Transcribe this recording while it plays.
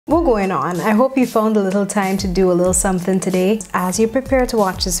What's going on? I hope you found a little time to do a little something today. As you prepare to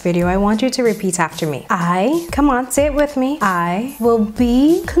watch this video, I want you to repeat after me. Come on, say it with me. I will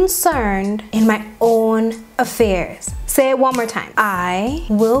be concerned in my own affairs. Say it one more time. I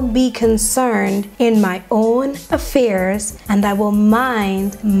will be concerned in my own affairs and I will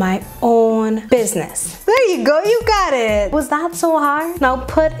mind my own business. There you go, you got it. Was that so hard? Now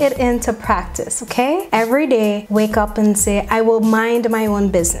put it into practice, okay? Every day, wake up and say, I will mind my own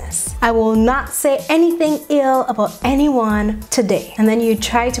business. I will not say anything ill about anyone today. And then you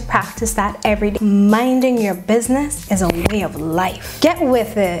try to practice that every day. Minding your business is a way of life. Get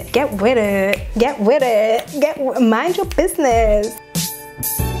with it, get with it, get with it. Mind your business.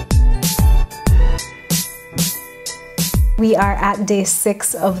 We are at day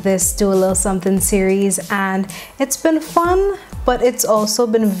 6 of this Do a Little Something series and it's been fun, but it's also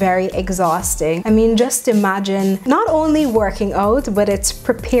been very exhausting. I mean, just imagine not only working out, but it's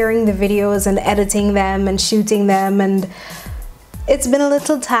preparing the videos and editing them and shooting them, and it's been a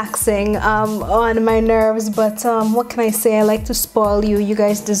little taxing on my nerves, but what can I say? I like to spoil you. You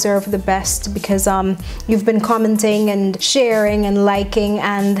guys deserve the best because you've been commenting and sharing and liking,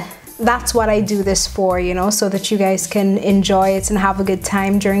 and that's what I do this for, you know, so that you guys can enjoy it and have a good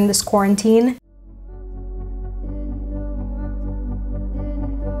time during this quarantine.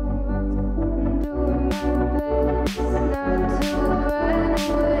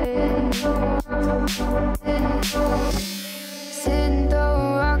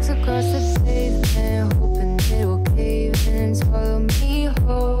 Across the pavement, hoping it'll cave and swallow me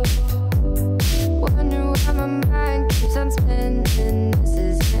whole. Wonder why my mind keeps on spinning. This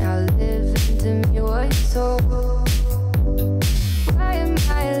isn't how living to me was told. Why am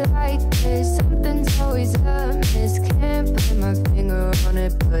I like this? Something's always amiss. Can't put my finger on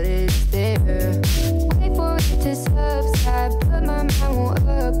it, but it's there. Wait for it to subside, but my mind won't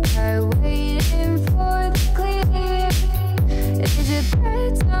apply. Waiting for the clear. Is it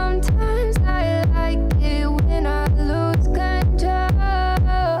bad sometimes? I like it when I lose control.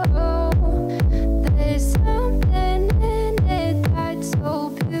 There's something in it that's so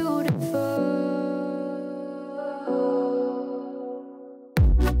beautiful.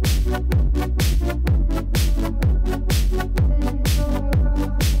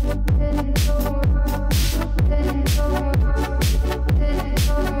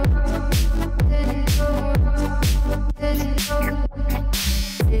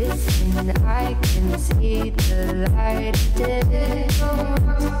 Listen, I can see the light,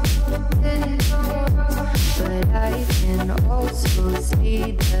 but I can also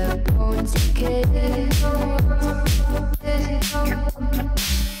see the bones decay.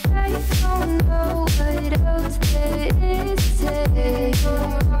 I don't know what else there is to say.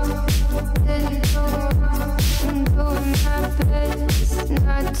 I'm doing my best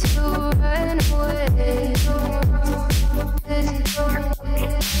not to run away.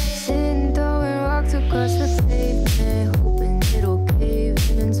 Sitting, throwing rocks across the pavement, hoping it'll cave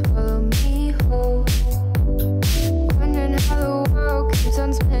in and swallow me whole. Wondering how the world keeps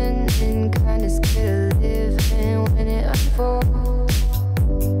on spinning, kinda scared of living when it unfolds.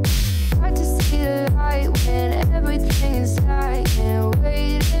 Hard to see the light when everything is dying,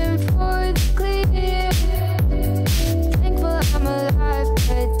 waiting for the clear. Thankful I'm alive,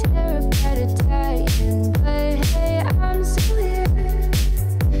 but terrified of dying. But hey, I'm still here.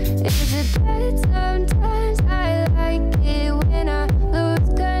 Is it bad sometimes? I like it when I lose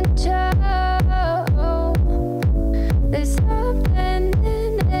control. There's something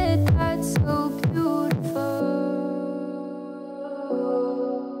in it that's so beautiful.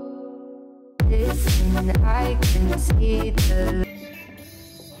 Listen, I can see the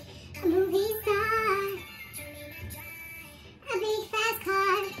movie star, a big fast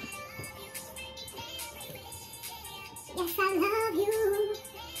car. Yes, I love you.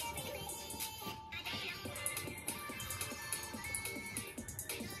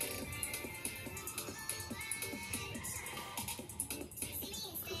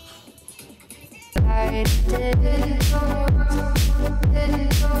 I did,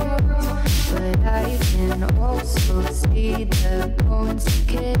 but I can also see the bones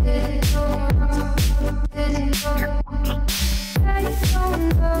decay. I don't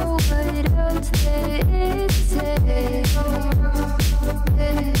know what else there is to say.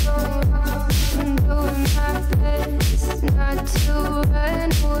 I'm doing my best not to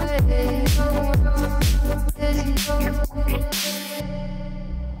run away.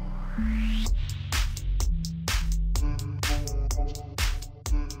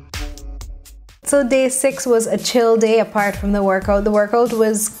 So day 6 was a chill day apart from the workout. The workout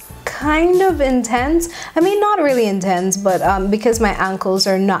was kind of intense. I mean, not really intense, but because my ankles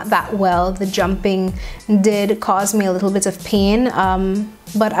are not that well, the jumping did cause me a little bit of pain.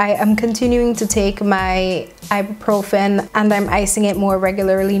 But I am continuing to take my ibuprofen and I'm icing it more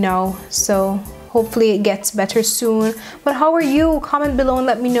regularly now. So hopefully it gets better soon. But how are you? Comment below and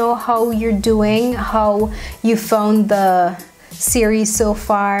let me know how you're doing, how you found the series so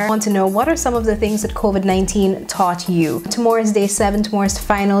far. I want to know what are some of the things that COVID-19 taught you. Tomorrow's day 7, tomorrow's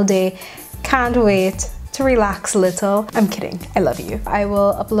final day. Can't wait to relax a little. I'm kidding, I love you. I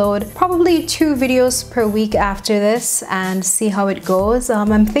will upload probably 2 videos per week after this and see how it goes.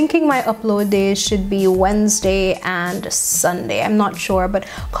 I'm thinking my upload days should be Wednesday and Sunday. I'm not sure, but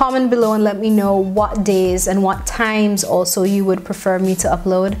comment below and let me know what days and what times also you would prefer me to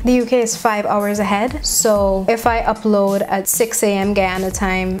upload. The UK is 5 hours ahead, so if I upload at 6 a.m. Guyana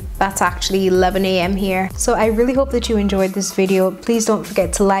time, that's actually 11 a.m. here. So I really hope that you enjoyed this video. Please don't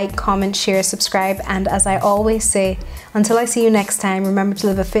forget to like, comment, share, subscribe, and as I always say, until I see you next time, remember to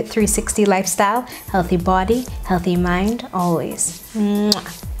live a fit 360 lifestyle, healthy body, healthy mind, always.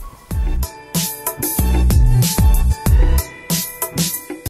 Mwah.